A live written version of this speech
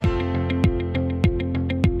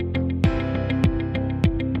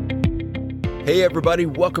Hey everybody,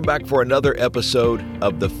 welcome back for another episode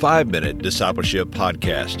of the 5-Minute Discipleship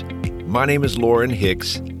Podcast. My name is Lauren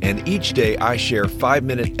Hicks, and each day I share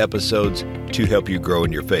 5-minute episodes to help you grow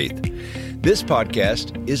in your faith. This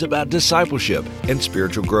podcast is about discipleship and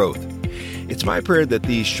spiritual growth. It's my prayer that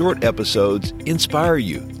these short episodes inspire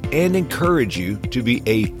you and encourage you to be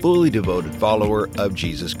a fully devoted follower of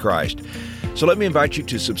Jesus Christ. So let me invite you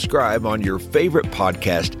to subscribe on your favorite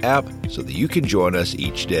podcast app so that you can join us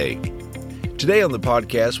each day. Today on the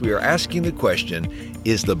podcast, we are asking the question,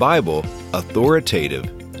 is the Bible authoritative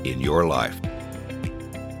in your life?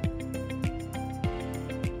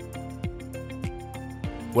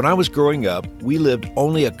 When I was growing up, we lived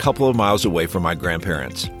only a couple of miles away from my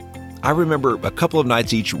grandparents. I remember a couple of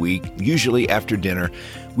nights each week, usually after dinner,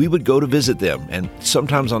 we would go to visit them, and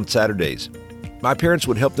sometimes on Saturdays. My parents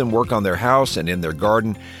would help them work on their house and in their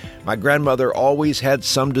garden. My grandmother always had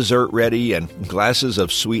some dessert ready and glasses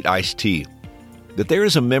of sweet iced tea. But there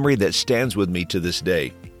is a memory that stands with me to this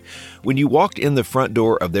day. When you walked in the front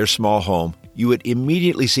door of their small home, you would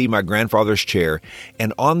immediately see my grandfather's chair,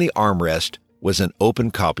 and on the armrest was an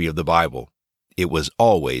open copy of the Bible. It was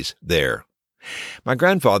always there. My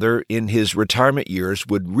grandfather, in his retirement years,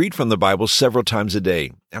 would read from the Bible several times a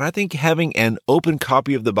day, and I think having an open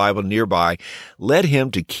copy of the Bible nearby led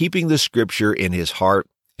him to keeping the Scripture in his heart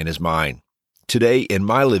and his mind. Today, in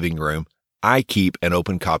my living room, I keep an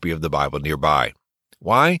open copy of the Bible nearby.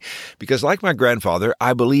 Why? Because like my grandfather,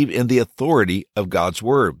 I believe in the authority of God's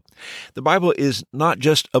Word. The Bible is not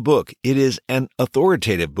just a book, it is an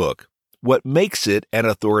authoritative book. What makes it an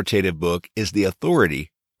authoritative book is the authority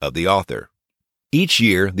of the author. Each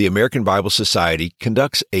year, the American Bible Society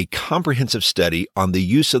conducts a comprehensive study on the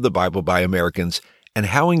use of the Bible by Americans and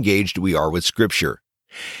how engaged we are with Scripture.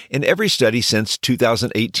 In every study since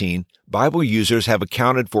 2018, Bible users have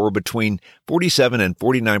accounted for between 47 and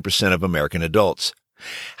 49% of American adults.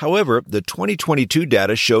 However, the 2022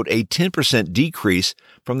 data showed a 10% decrease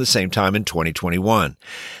from the same time in 2021.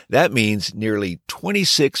 That means nearly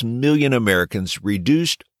 26 million Americans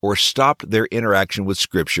reduced or stopped their interaction with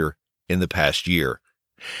Scripture in the past year.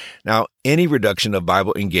 Now, any reduction of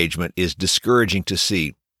Bible engagement is discouraging to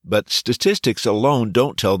see, but statistics alone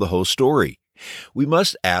don't tell the whole story. We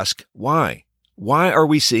must ask why. Why are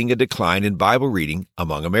we seeing a decline in Bible reading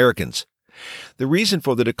among Americans? The reason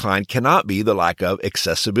for the decline cannot be the lack of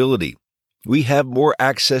accessibility. We have more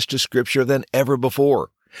access to Scripture than ever before.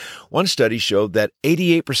 One study showed that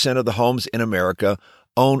 88% of the homes in America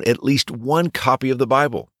own at least one copy of the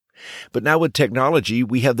Bible. But now with technology,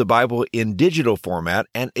 we have the Bible in digital format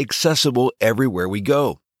and accessible everywhere we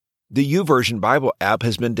go. The YouVersion Bible app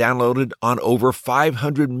has been downloaded on over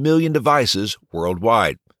 500 million devices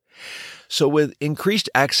worldwide. So with increased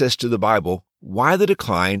access to the Bible, why the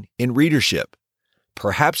decline in readership?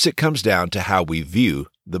 Perhaps it comes down to how we view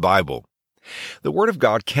the Bible. The Word of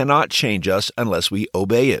God cannot change us unless we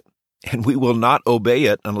obey it, and we will not obey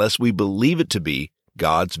it unless we believe it to be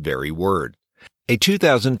God's very Word. A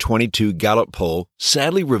 2022 Gallup poll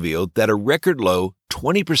sadly revealed that a record low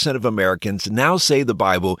 20% of Americans now say the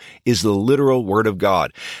Bible is the literal Word of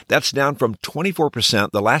God. That's down from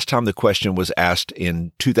 24% the last time the question was asked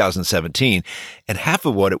in 2017, and half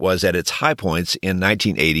of what it was at its high points in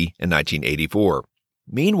 1980 and 1984.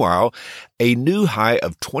 Meanwhile, a new high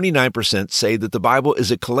of 29% say that the Bible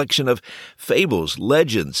is a collection of fables,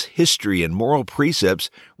 legends, history, and moral precepts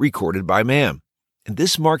recorded by man. And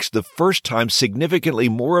this marks the first time significantly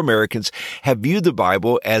more Americans have viewed the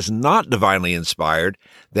Bible as not divinely inspired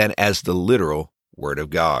than as the literal Word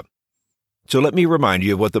of God. So let me remind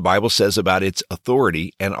you of what the Bible says about its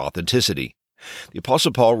authority and authenticity. The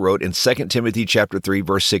Apostle Paul wrote in 2 Timothy chapter 3,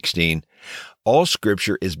 verse 16, "All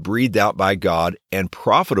Scripture is breathed out by God and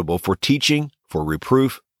profitable for teaching, for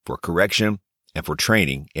reproof, for correction, and for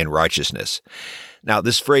training in righteousness." Now,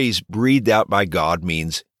 this phrase, breathed out by God,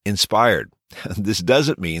 means inspired. This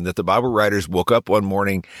doesn't mean that the Bible writers woke up one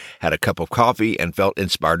morning, had a cup of coffee, and felt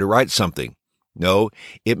inspired to write something. No,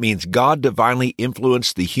 it means God divinely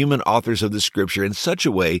influenced the human authors of the Scripture in such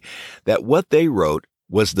a way that what they wrote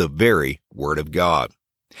was the very Word of God.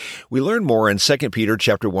 We learn more in 2 Peter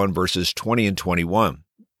chapter 1, verses 20 and 21.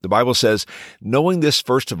 The Bible says, "Knowing this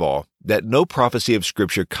first of all, that no prophecy of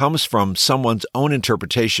Scripture comes from someone's own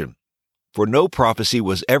interpretation. For no prophecy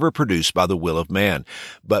was ever produced by the will of man,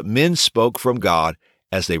 but men spoke from God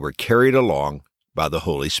as they were carried along by the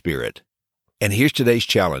Holy Spirit." And here's today's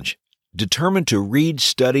challenge. Determine to read,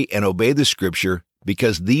 study, and obey the Scripture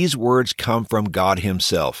because these words come from God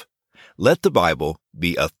Himself. Let the Bible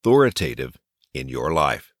be authoritative in your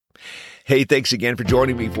life. Hey, thanks again for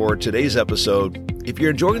joining me for today's episode. If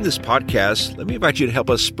you're enjoying this podcast, let me invite you to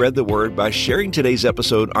help us spread the word by sharing today's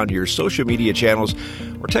episode on your social media channels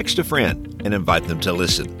or text a friend and invite them to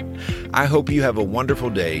listen. I hope you have a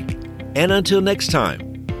wonderful day, and until next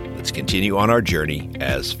time, let's continue on our journey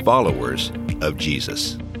as followers of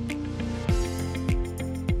Jesus.